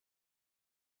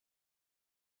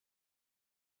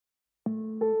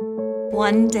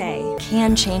One day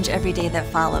can change every day that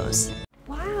follows.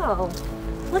 Wow,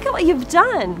 look at what you've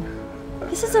done.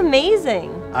 This is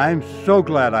amazing. I'm so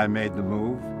glad I made the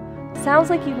move. Sounds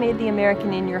like you've made the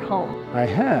American in your home. I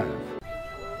have.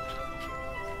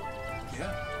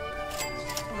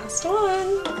 Last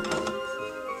one.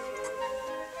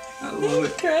 I love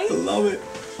it. Great. I love it.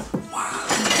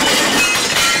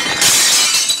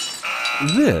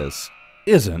 This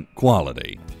isn't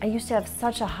quality. I used to have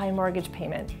such a high mortgage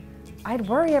payment. I'd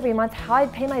worry every month how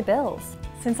I'd pay my bills.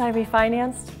 Since I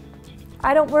refinanced,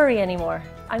 I don't worry anymore.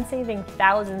 I'm saving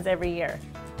thousands every year.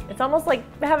 It's almost like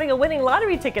having a winning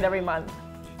lottery ticket every month.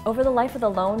 Over the life of the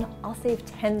loan, I'll save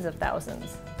tens of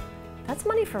thousands. That's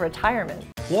money for retirement.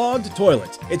 Clogged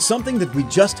toilets. It's something that we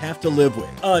just have to live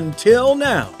with. Until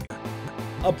now.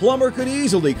 A plumber could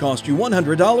easily cost you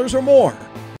 $100 or more.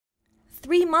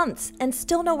 3 months and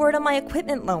still no word on my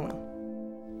equipment loan.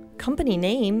 Company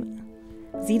name,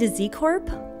 Z to Z Corp?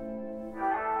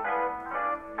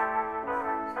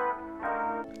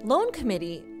 Loan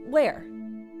committee, where?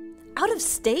 Out of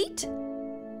state?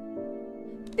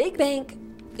 Big bank,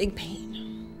 big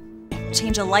pain.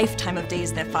 Change a lifetime of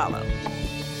days that follow.